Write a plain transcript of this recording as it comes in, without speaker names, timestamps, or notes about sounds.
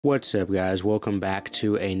What's up, guys? Welcome back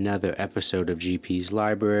to another episode of GP's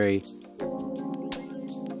Library.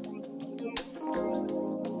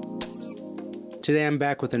 Today I'm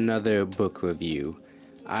back with another book review.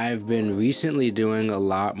 I've been recently doing a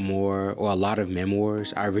lot of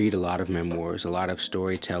memoirs. I read a lot of memoirs, a lot of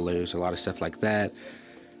storytellers, a lot of stuff like that.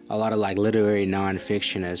 A lot of literary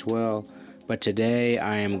nonfiction as well. But today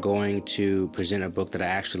I am going to present a book that I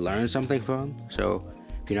actually learned something from. So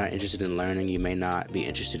if you're not interested in learning, you may not be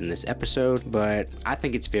interested in this episode, but I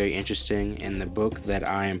think it's very interesting, and the book that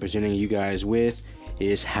I am presenting you guys with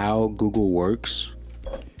is How Google Works.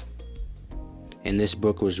 And this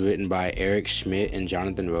book was written by Eric Schmidt and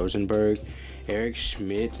Jonathan Rosenberg. Eric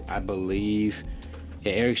Schmidt,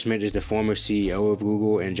 Eric Schmidt is the former CEO of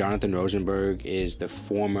Google, and Jonathan Rosenberg is the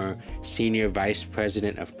former Senior Vice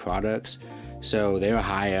President of Products. So they're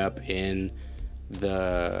high up in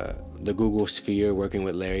the Google sphere, working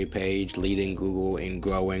with Larry Page, leading Google and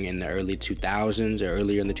growing in the early 2000s or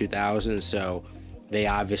earlier in the 2000s. So they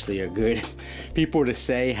obviously are good people to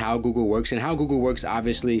say how Google works. And how Google works,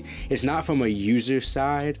 obviously, it's not from a user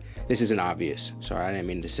side. This isn't obvious. Sorry, I didn't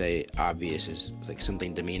mean to say obvious as like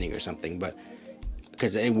something demeaning or something, but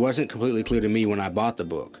because it wasn't completely clear to me when I bought the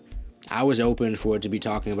book. I was open for it to be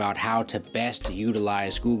talking about how to best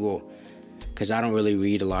utilize Google, because I don't really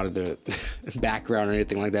read a lot of the background or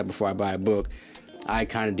anything like that before I buy a book. I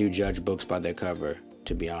kind of do judge books by their cover,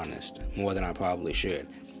 to be honest, more than I probably should.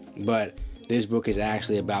 But this book is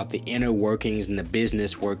actually about the inner workings and the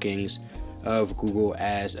business workings of Google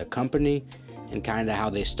as a company, and kind of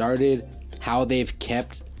how they started, how they've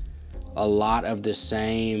kept a lot of the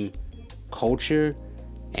same culture,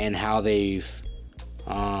 and how they've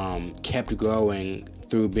kept growing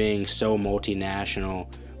through being so multinational,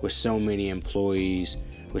 with so many employees,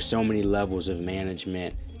 with so many levels of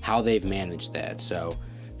management, how they've managed that. So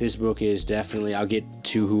this book is definitely, I'll get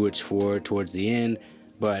to who it's for towards the end,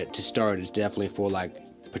 but to start, it's definitely for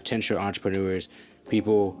potential entrepreneurs,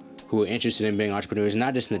 people who are interested in being entrepreneurs,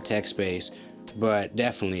 not just in the tech space, but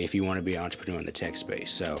definitely if you want to be an entrepreneur in the tech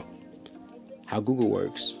space. So How Google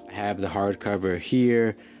Works. I have the hardcover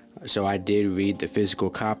here. So I did read the physical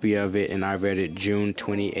copy of it, and I read it June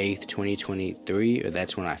 28th, 2023, or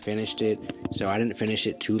that's when I finished it. So I didn't finish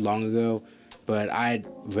it too long ago, but I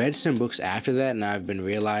read some books after that, and I've been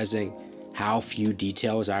realizing how few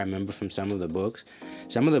details I remember from some of the books.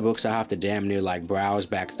 Some of the books I have to damn near browse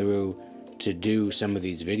back through to do some of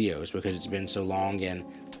these videos because it's been so long, and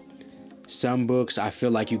some books I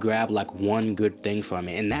feel like you grab one good thing from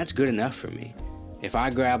it, and that's good enough for me. If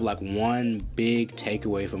I grab one big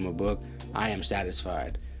takeaway from a book, I am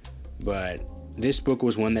satisfied. But this book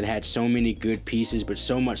was one that had so many good pieces, but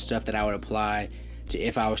so much stuff that I would apply to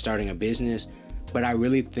if I was starting a business, but I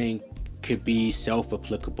really think could be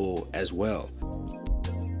self-applicable as well.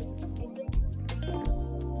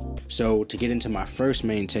 So to get into my first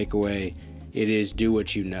main takeaway, it is do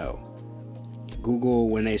what you know. Google,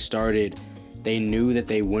 when they started, they knew that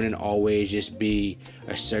they wouldn't always just be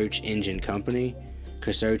a search engine company,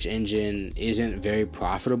 because search engine isn't very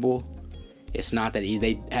profitable. It's not that easy.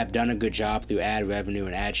 They have done a good job through ad revenue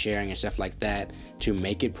and ad sharing and stuff like that to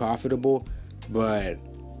make it profitable, but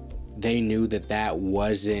they knew that that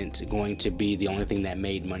wasn't going to be the only thing that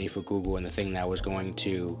made money for Google and the thing that was going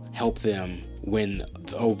to help them win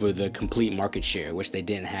over the complete market share, which they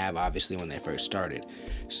didn't have obviously when they first started.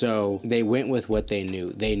 So they went with what they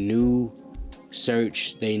knew. They knew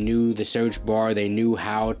search, they knew the search bar, they knew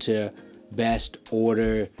how to best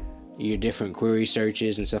order your different query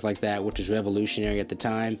searches and stuff like that, which was revolutionary at the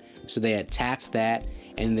time. So they attacked that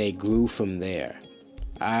and they grew from there.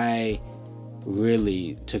 I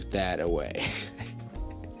really took that away.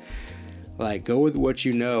 Go with what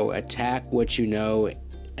you know, attack what you know,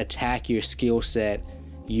 attack your skill set,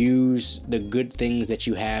 use the good things that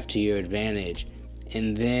you have to your advantage,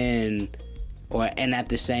 and at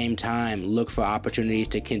the same time look for opportunities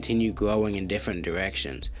to continue growing in different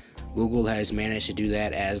directions. Google has managed to do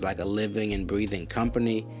that as a living and breathing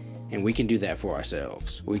company, and we can do that for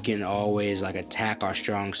ourselves. We can always attack our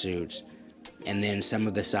strong suits, and then some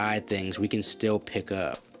of the side things we can still pick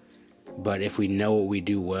up. But if we know what we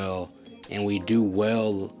do well, and we do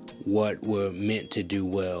well what we're meant to do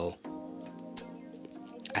well,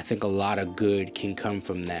 I think a lot of good can come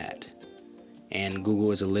from that. And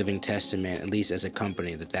Google is a living testament, at least as a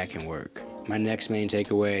company, that can work. My next main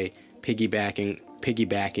takeaway,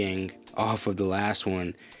 piggybacking off of the last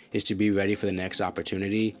one, is to be ready for the next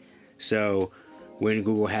opportunity. So when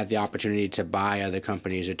Google had the opportunity to buy other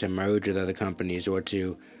companies or to merge with other companies, or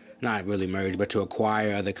to not really merge, but to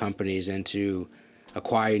acquire other companies and to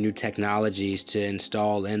acquire new technologies to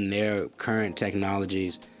install in their current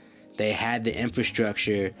technologies, they had the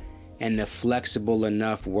infrastructure and the flexible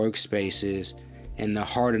enough workspaces and the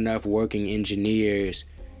hard enough working engineers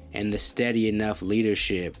and the steady enough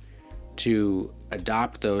leadership to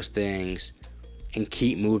adopt those things and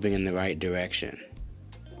keep moving in the right direction.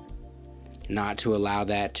 Not to allow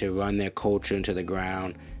that to run their culture into the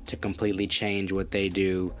ground, to completely change what they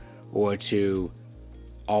do, or to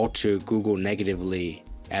alter Google negatively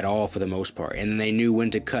at all for the most part. And they knew when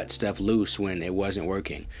to cut stuff loose when it wasn't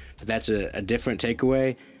working. But that's a different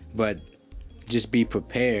takeaway, but just be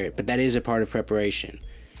prepared. But that is a part of preparation.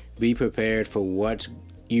 Be prepared for what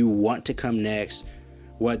you want to come next,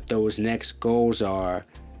 what those next goals are.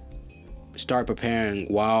 Start preparing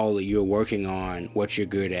while you're working on what you're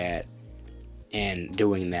good at and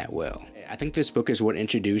doing that well. I think this book is what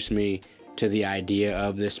introduced me to the idea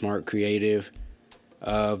of the smart creative,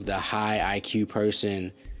 of the high IQ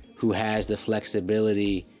person who has the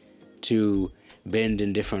flexibility to bend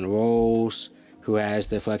in different roles, who has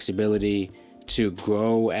the flexibility to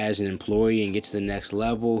grow as an employee and get to the next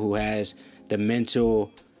level, who has the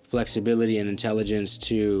mental flexibility and intelligence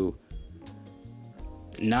to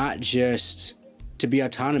not just to be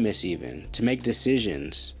autonomous, even to make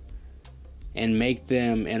decisions and make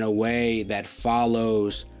them in a way that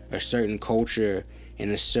follows a certain culture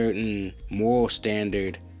and a certain moral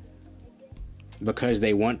standard because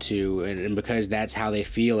they want to, and because that's how they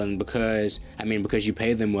feel, and because you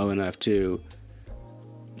pay them well enough to.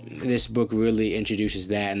 This book really introduces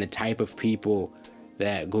that and the type of people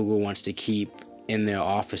that Google wants to keep in their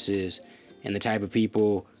offices, and the type of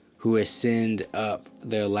people who ascend up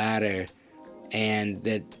their ladder, and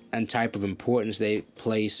the type of importance they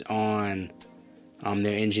place on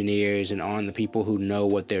their engineers and on the people who know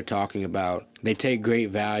what they're talking about. They take great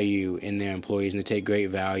value in their employees, and they take great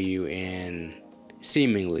value in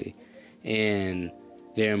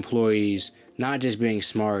their employees not just being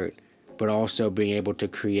smart, but also being able to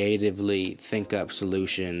creatively think up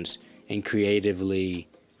solutions and creatively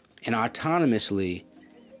and autonomously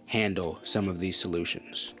handle some of these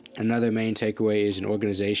solutions. Another main takeaway is an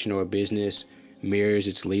organization or a business mirrors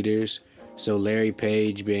its leaders. So Larry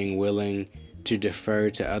Page being willing to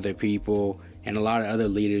defer to other people, and a lot of other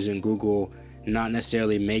leaders in Google not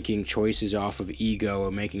necessarily making choices off of ego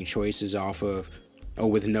or making choices off of, or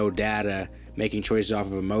with no data, making choices off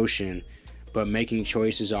of emotion, but making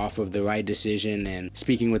choices off of the right decision and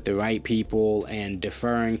speaking with the right people and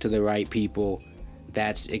deferring to the right people.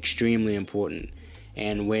 That's extremely important.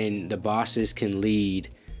 And when the bosses can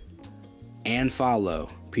lead and follow,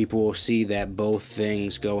 people will see that both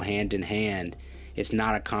things go hand in hand. It's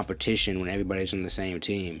not a competition when everybody's on the same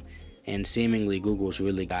team. And seemingly Google's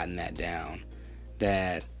really gotten that down,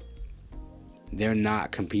 that they're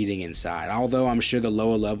not competing inside. Although I'm sure the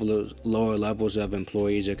lower levels of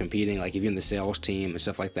employees are competing, like even the sales team and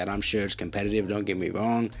stuff like that. I'm sure it's competitive, don't get me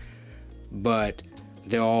wrong, but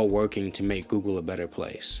they're all working to make Google a better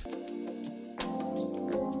place.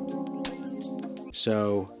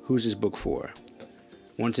 So who's this book for?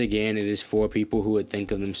 Once again, it is for people who would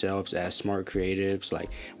think of themselves as smart creatives, like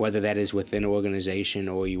whether that is within an organization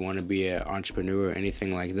or you want to be an entrepreneur or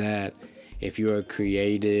anything like that. If you're a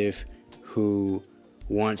creative who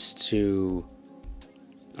wants to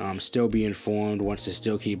still be informed, wants to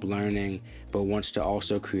still keep learning, but wants to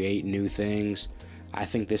also create new things, I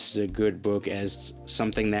think this is a good book as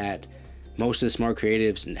something that most of the smart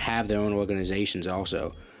creatives have their own organizations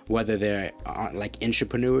also. Whether they're like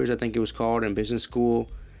entrepreneurs, I think it was called in business school,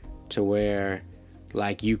 to where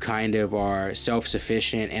like you kind of are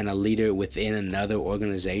self-sufficient and a leader within another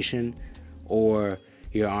organization, or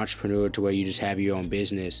you're an entrepreneur to where you just have your own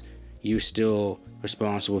business. You're still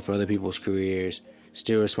responsible for other people's careers,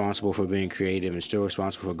 still responsible for being creative, and still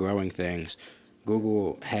responsible for growing things.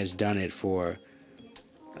 Google has done it for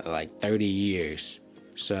like 30 years,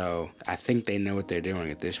 so I think they know what they're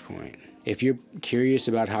doing at this point. If you're curious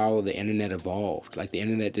about how the internet evolved, like the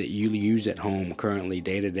internet that you use at home currently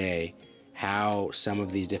day to day, how some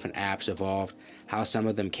of these different apps evolved, how some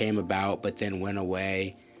of them came about but then went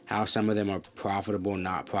away, how some of them are profitable,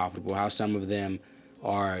 not profitable, how some of them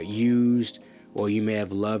are used, or you may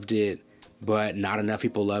have loved it but not enough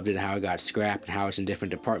people loved it, and how it got scrapped and how it's in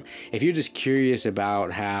different departments. If you're just curious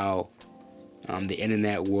about how the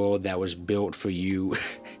internet world that was built for you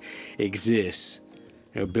exists,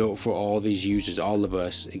 built for all these users, all of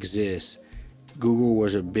us exists, Google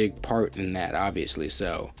was a big part in that, obviously.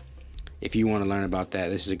 So if you want to learn about that,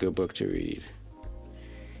 this is a good book to read.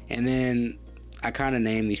 And then I kind of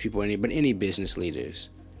named these people, but any business leaders,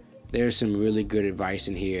 there's some really good advice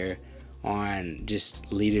in here on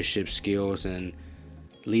just leadership skills and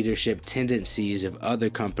leadership tendencies of other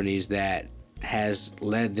companies that has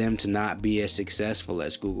led them to not be as successful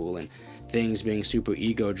as Google, and things being super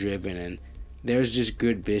ego driven. And there's just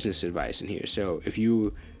good business advice in here. So if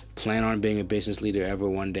you plan on being a business leader ever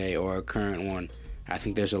one day, or a current one, I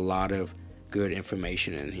think there's a lot of good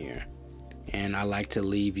information in here. And I like to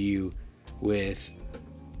leave you with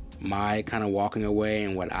my kind of walking away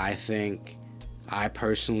and what I think I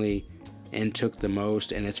personally took the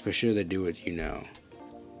most, and it's for sure the do it you know.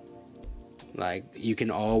 Like, you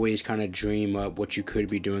can always kind of dream up what you could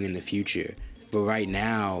be doing in the future, but right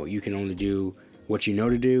now you can only do what you know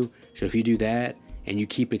to do. So if you do that and you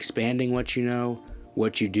keep expanding what you know,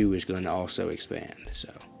 what you do is going to also expand. So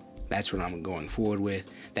that's what I'm going forward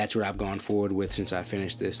with. That's what I've gone forward with since I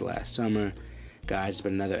finished this last summer. Guys, it's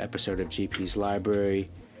been another episode of GP's Library.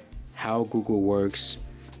 How Google works,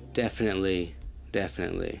 definitely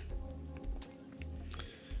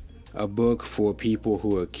a book for people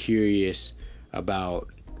who are curious about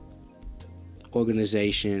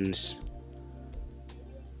organizations,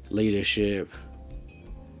 leadership,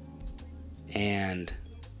 and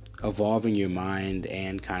evolving your mind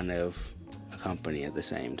and kind of a company at the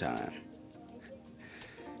same time.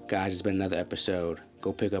 Guys, it's been another episode.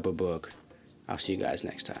 Go pick up a book. I'll see you guys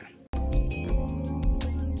next time.